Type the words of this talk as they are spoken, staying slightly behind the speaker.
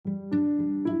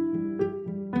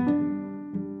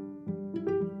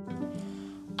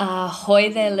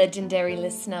Ahoy there, legendary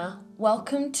listener.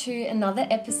 Welcome to another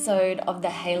episode of the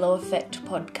Halo Effect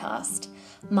podcast.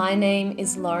 My name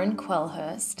is Lauren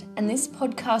Quellhurst, and this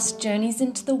podcast journeys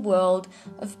into the world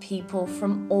of people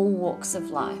from all walks of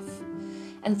life.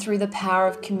 And through the power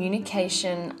of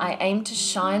communication, I aim to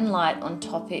shine light on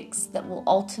topics that will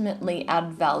ultimately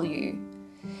add value.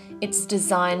 It's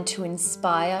designed to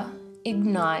inspire,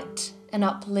 ignite, and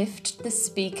uplift the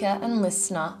speaker and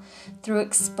listener through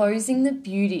exposing the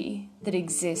beauty that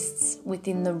exists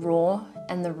within the raw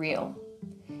and the real.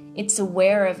 It's a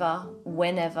wherever,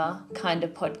 whenever kind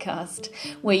of podcast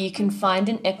where you can find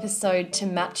an episode to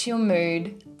match your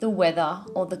mood, the weather,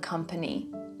 or the company.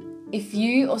 If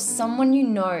you or someone you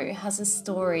know has a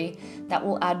story that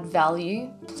will add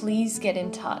value, please get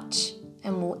in touch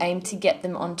and we'll aim to get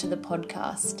them onto the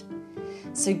podcast.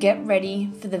 So get ready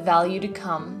for the value to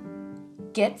come.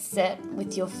 Get set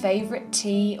with your favorite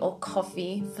tea or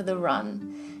coffee for the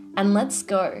run. And let's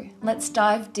go. Let's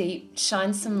dive deep,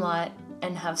 shine some light,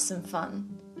 and have some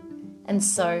fun. And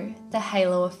so the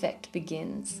halo effect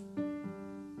begins.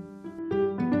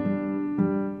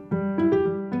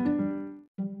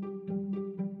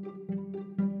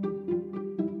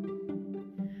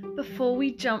 Before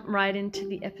we jump right into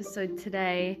the episode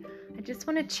today, I just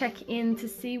want to check in to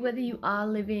see whether you are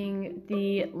living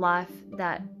the life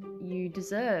that you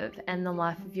deserve and the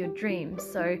life of your dreams.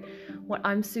 So what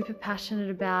I'm super passionate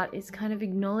about is kind of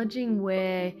acknowledging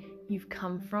where you've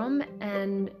come from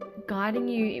and guiding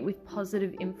you with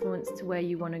positive influence to where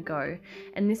you want to go.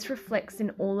 And this reflects in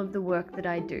all of the work that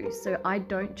I do. So I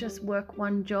don't just work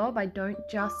one job. I don't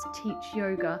just teach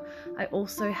yoga. I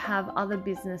also have other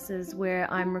businesses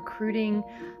where I'm recruiting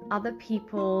other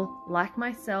people like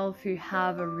myself who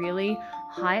have a really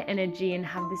high energy and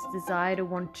have this desire to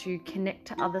want to connect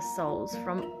to other souls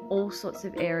from all sorts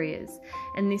of areas.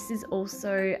 And this is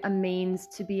also a means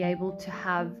to be able to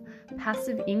have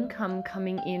passive income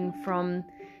coming in from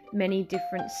many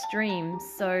different streams.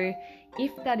 So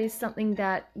if that is something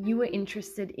that you are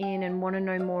interested in and want to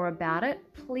know more about it,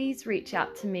 please reach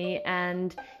out to me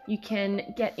and you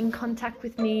can get in contact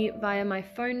with me via my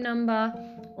phone number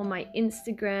or my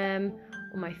Instagram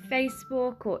or my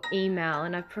Facebook or email,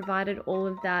 and I've provided all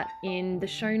of that in the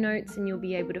show notes and you'll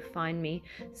be able to find me.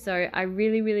 So I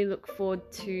really look forward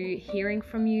to hearing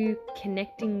from you,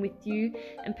 connecting with you,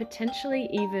 and potentially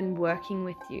even working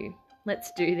with you.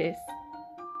 Let's do this.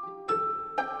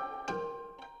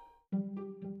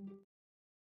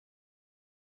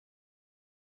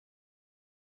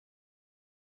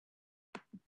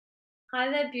 Hi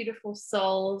there, beautiful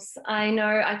souls. I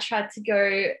know I tried to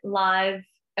go live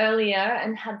earlier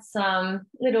and had some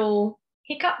little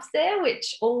hiccups there,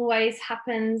 which always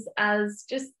happens as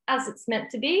it's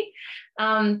meant to be.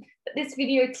 But this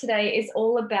video today is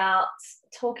all about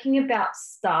talking about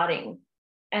starting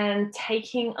and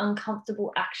taking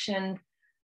uncomfortable action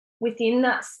within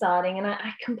that starting. And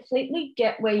I completely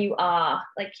get where you are.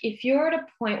 Like if you're at a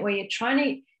point where you're trying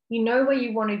to, you know where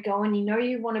you want to go and you know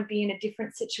you want to be in a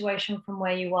different situation from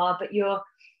where you are, but you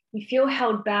feel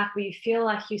held back, or you feel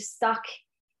like you're stuck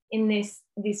in this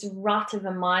rut of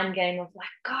a mind game of like,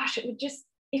 gosh, it would just,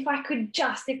 if I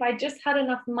just had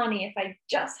enough money, if I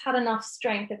just had enough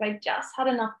strength, if I just had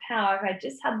enough power, if I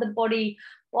just had the body,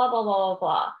 blah, blah, blah,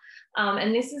 blah, blah.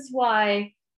 And this is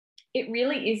why it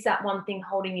really is that one thing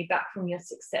holding you back from your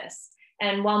success.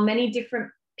 And while many different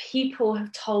people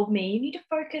have told me, you need to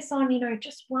focus on,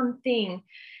 just one thing,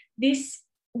 this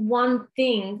one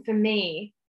thing for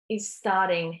me is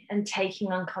starting and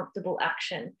taking uncomfortable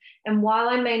action. And while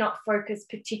I may not focus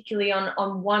particularly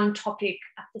on one topic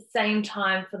at the same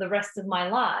time for the rest of my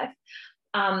life,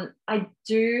 I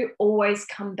do always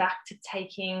come back to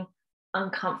taking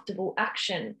uncomfortable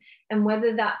action. And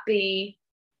whether that be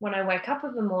when I wake up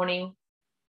in the morning,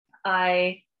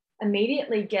 I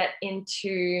immediately get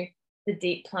into the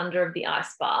deep plunger of the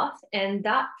ice bath. And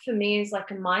that for me is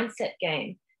like a mindset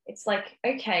game. It's like,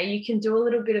 okay, you can do a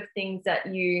little bit of things that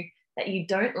you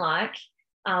don't like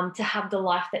to have the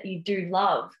life that you do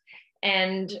love.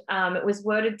 And it was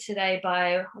worded today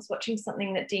I was watching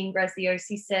something that Dean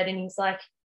Graziosi said, and he's like,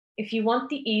 if you want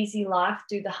the easy life,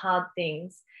 do the hard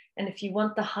things. And if you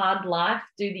want the hard life,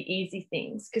 do the easy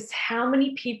things. Because how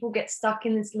many people get stuck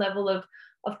in this level of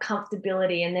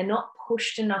comfortability and they're not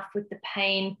pushed enough with the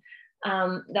pain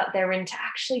that they're in to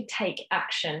actually take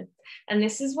action. And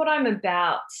this is what I'm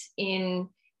about in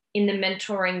the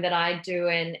mentoring that I do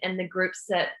and the groups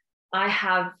that I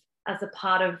have as a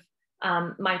part of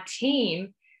my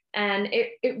team. And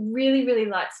it really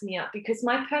lights me up because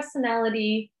my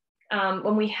personality,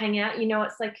 when we hang out,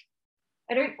 it's like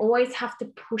I don't always have to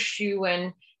push you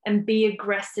and and be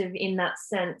aggressive in that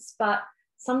sense. But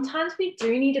sometimes we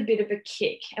do need a bit of a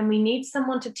kick, and we need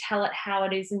someone to tell it how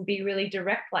it is and be really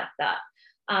direct like that.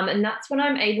 And that's when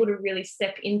I'm able to really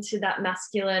step into that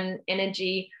masculine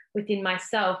energy within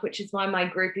myself, which is why my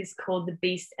group is called The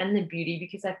Beast and the Beauty,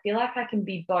 because I feel like I can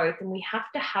be both. And we have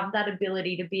to have that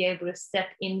ability to be able to step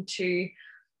into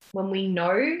when we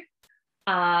know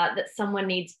that someone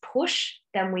needs push,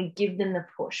 then we give them the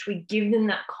push. We give them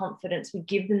that confidence. We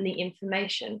give them the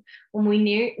information. When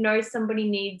we know somebody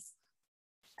needs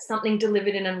something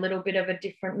delivered in a little bit of a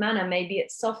different manner, maybe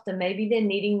it's softer, maybe they're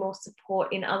needing more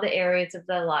support in other areas of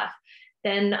their life,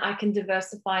 then I can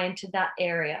diversify into that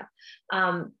area.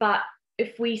 But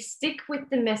if we stick with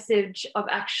the message of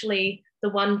actually the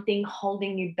one thing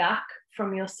holding you back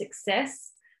from your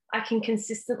success, I can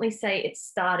consistently say it's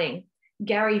starting.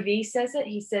 Gary Vee says it.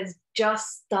 He says,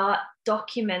 just start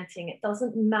documenting. It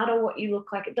doesn't matter what you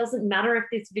look like. It doesn't matter if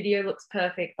this video looks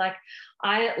perfect. Like,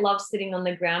 I love sitting on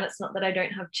the ground. It's not that I don't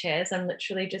have chairs. I'm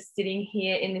literally just sitting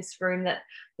here in this room that,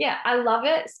 yeah, I love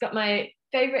it. It's got my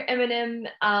favorite Eminem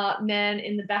man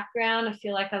in the background. I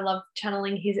feel like I love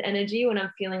channeling his energy when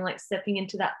I'm feeling like stepping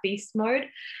into that beast mode.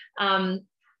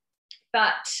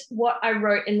 But what I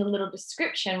wrote in the little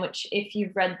description, which if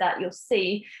you've read that, you'll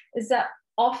see, is that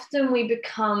often we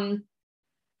become,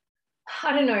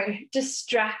 I don't know,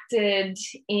 distracted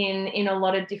in a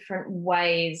lot of different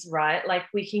ways, right? Like,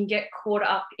 we can get caught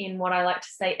up in what I like to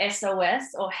say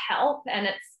SOS, or help, and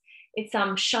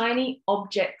it's shiny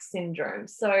object syndrome.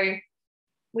 So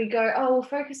we go, oh, we'll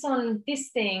focus on this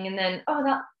thing, and then, oh,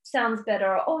 that sounds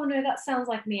better, or, oh no, that sounds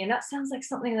like me, and that sounds like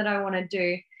something that I want to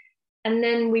do. And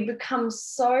then we become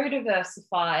so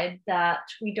diversified that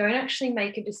we don't actually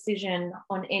make a decision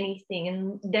on anything.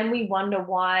 And then we wonder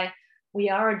why we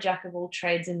are a jack of all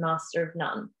trades and master of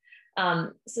none.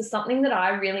 So something that I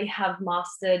really have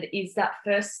mastered is that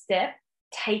first step,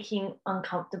 taking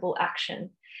uncomfortable action.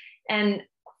 And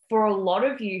for a lot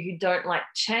of you who don't like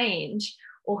change,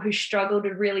 or who struggle to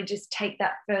really just take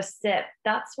that first step,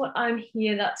 that's what I'm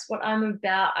here. That's what I'm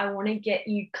about. I want to get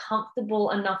you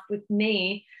comfortable enough with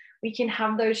me. We can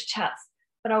have those chats,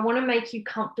 but I want to make you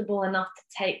comfortable enough to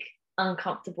take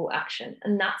uncomfortable action.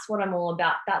 And that's what I'm all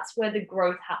about. That's where the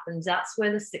growth happens. That's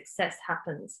where the success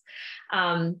happens.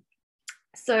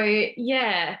 So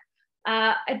yeah,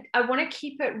 I want to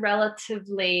keep it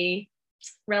relatively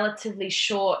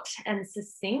short and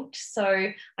succinct.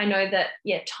 So I know that,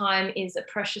 yeah, time is a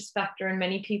precious factor in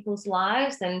many people's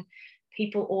lives, and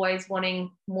people always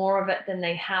wanting more of it than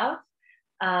they have.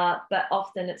 But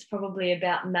often it's probably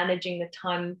about managing the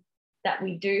time that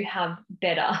we do have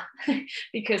better,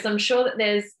 because I'm sure that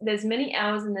there's many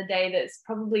hours in the day that's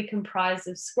probably comprised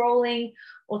of scrolling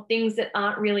or things that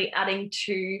aren't really adding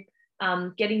to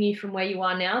getting you from where you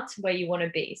are now to where you want to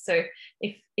be. So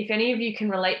if any of you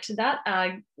can relate to that,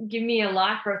 give me a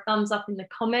like or a thumbs up in the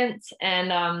comments.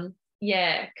 And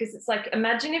yeah, because it's like,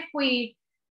 imagine if we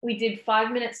did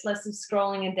 5 minutes less of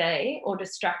scrolling a day, or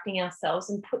distracting ourselves,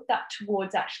 and put that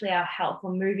towards actually our health,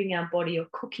 or moving our body, or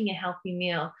cooking a healthy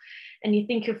meal. And you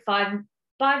think of five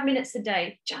minutes a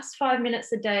day, just 5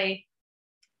 minutes a day,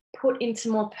 put into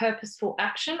more purposeful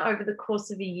action over the course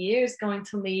of a year, is going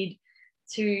to lead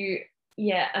to,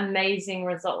 yeah, amazing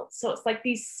results. So it's like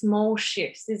these small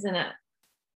shifts, isn't it?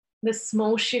 The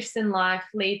small shifts in life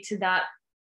lead to that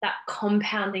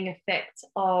compounding effect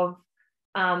of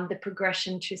the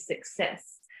progression to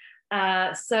success.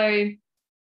 So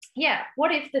yeah,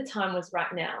 what if the time was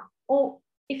right now? Or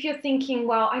if you're thinking,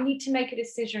 well, I need to make a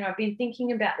decision, I've been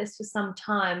thinking about this for some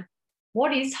time,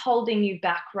 what is holding you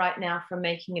back right now from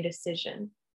making a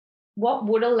decision? What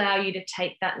would allow you to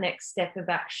take that next step of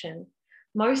action?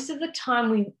 Most of the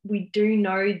time we do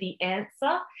know the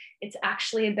answer. It's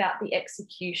actually about the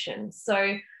execution.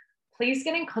 So please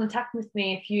get in contact with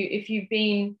me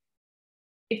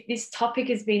if this topic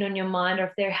has been on your mind, or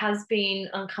if there has been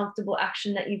uncomfortable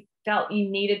action that you felt you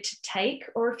needed to take,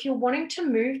 or if you're wanting to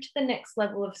move to the next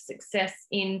level of success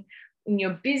in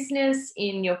your business,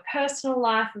 in your personal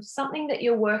life, of something that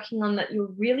you're working on that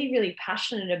you're really, really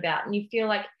passionate about, and you feel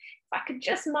like, if I could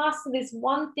just master this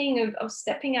one thing of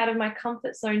stepping out of my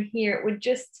comfort zone here, it would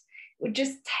just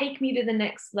take me to the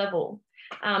next level.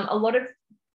 A lot of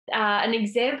an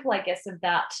example, I guess, of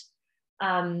that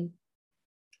on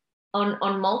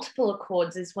multiple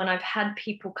accords is when I've had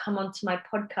people come onto my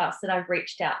podcast that I've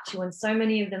reached out to, and so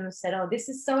many of them have said, oh, this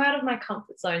is so out of my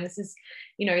comfort zone. This is,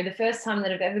 the first time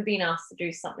that I've ever been asked to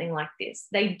do something like this.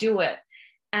 They do it.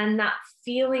 And that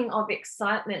feeling of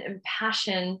excitement and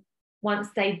passion once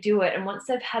they do it, and once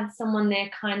they've had someone there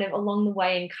kind of along the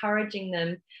way encouraging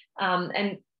them,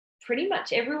 and pretty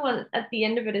much everyone at the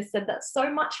end of it has said that's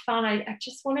so much fun. I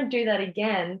just want to do that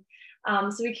again.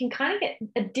 So we can kind of get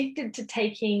addicted to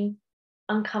taking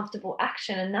uncomfortable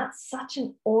action. And that's such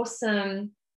an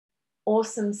awesome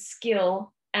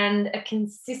skill, and a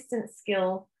consistent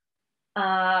skill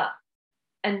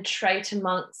and trait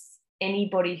amongst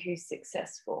anybody who's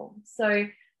successful. So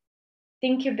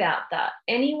think about that.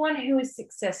 Anyone who is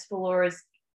successful or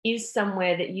is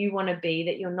somewhere that you want to be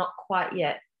that you're not quite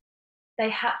yet, they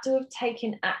had to have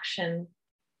taken action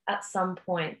at some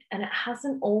point, and it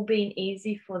hasn't all been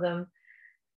easy for them.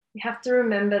 You have to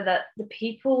remember that the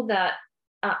people that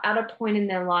are at a point in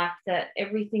their life that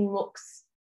everything looks,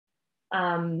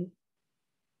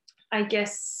 I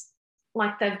guess,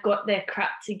 like they've got their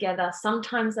crap together.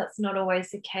 Sometimes that's not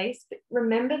always the case, but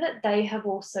remember that they have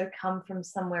also come from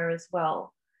somewhere as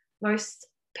well. Most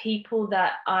people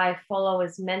that I follow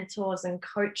as mentors and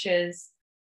coaches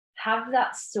have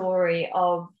that story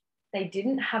of they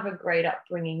didn't have a great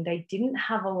upbringing, they didn't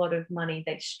have a lot of money,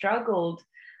 they struggled,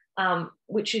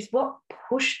 which is what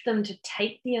pushed them to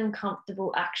take the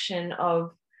uncomfortable action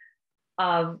of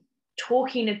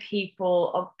talking to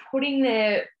people, of putting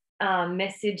their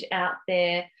message out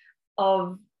there,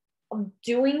 of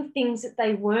doing things that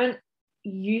they weren't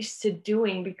used to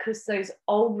doing, because those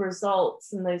old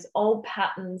results and those old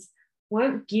patterns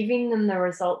weren't giving them the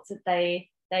results that they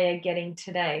are getting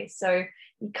today. So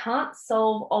you can't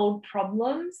solve old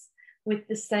problems with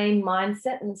the same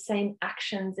mindset and the same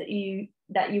actions that you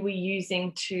were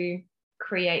using to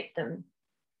create them.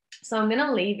 So I'm going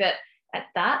to leave it at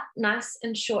that, nice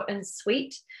and short and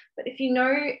sweet. But if you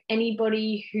know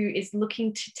anybody who is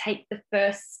looking to take the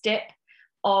first step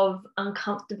of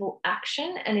uncomfortable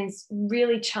action and is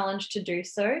really challenged to do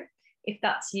so, if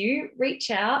that's you,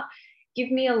 reach out,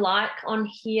 give me a like on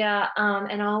here,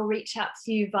 and I'll reach out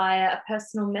to you via a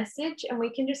personal message and we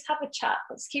can just have a chat.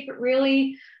 Let's keep it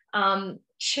really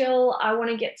chill. I want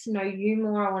to get to know you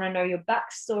more. I want to know your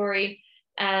backstory,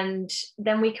 and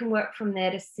then we can work from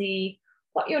there to see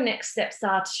what your next steps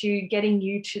are to getting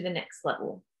you to the next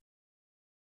level.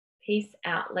 Peace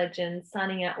out, legends.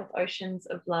 Signing out with oceans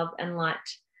of love and light,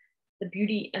 the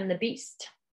beauty and the beast.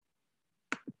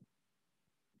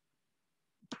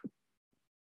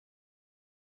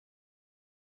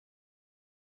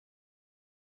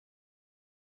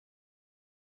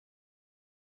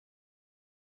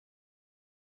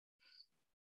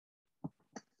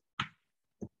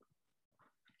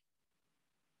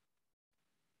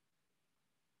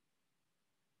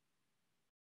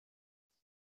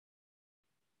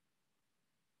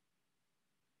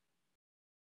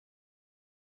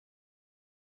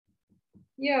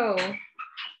 Yo. I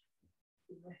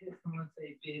hear someone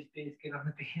say, beers, get on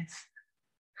the beers.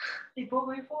 He brought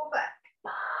me 4 back.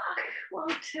 Fuck. Well,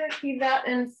 turkey, that,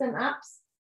 and some apps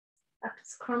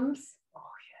crumbs. Oh,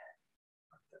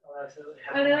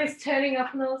 yeah. And then he's turning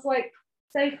up and I was like,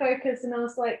 stay focused. And I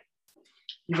was like,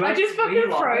 I just fucking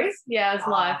realize? froze. Yeah, it's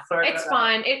live. It's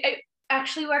fine. That. It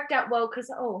actually worked out well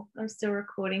because, I'm still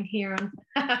recording here on.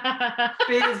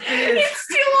 Beers. It's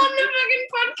still on the fucking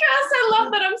podcast. I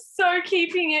love that. I'm so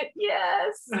keeping it.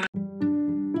 Yes.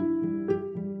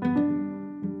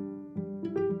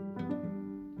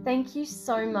 Thank you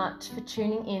so much for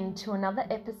tuning in to another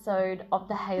episode of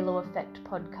the Halo Effect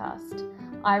podcast.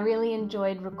 I really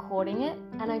enjoyed recording it,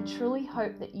 and I truly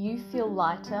hope that you feel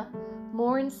lighter,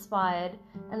 more inspired,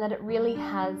 and that it really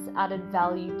has added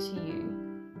value to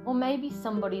you, or maybe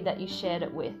somebody that you shared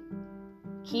it with.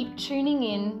 Keep tuning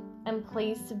in, and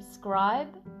please subscribe,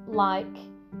 like,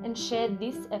 and share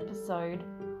this episode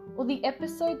or the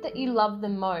episode that you love the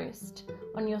most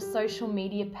on your social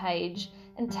media page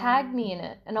and tag me in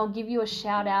it, and I'll give you a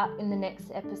shout out in the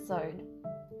next episode.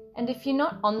 And if you're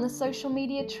not on the social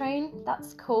media train,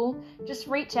 that's cool. Just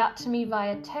reach out to me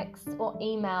via text or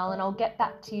email and I'll get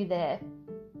back to you there.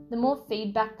 The more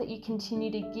feedback that you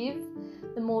continue to give,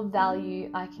 the more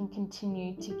value I can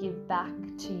continue to give back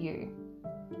to you.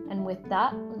 And with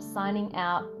that, I'm signing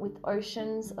out with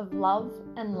oceans of love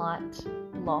and light,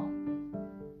 Lo.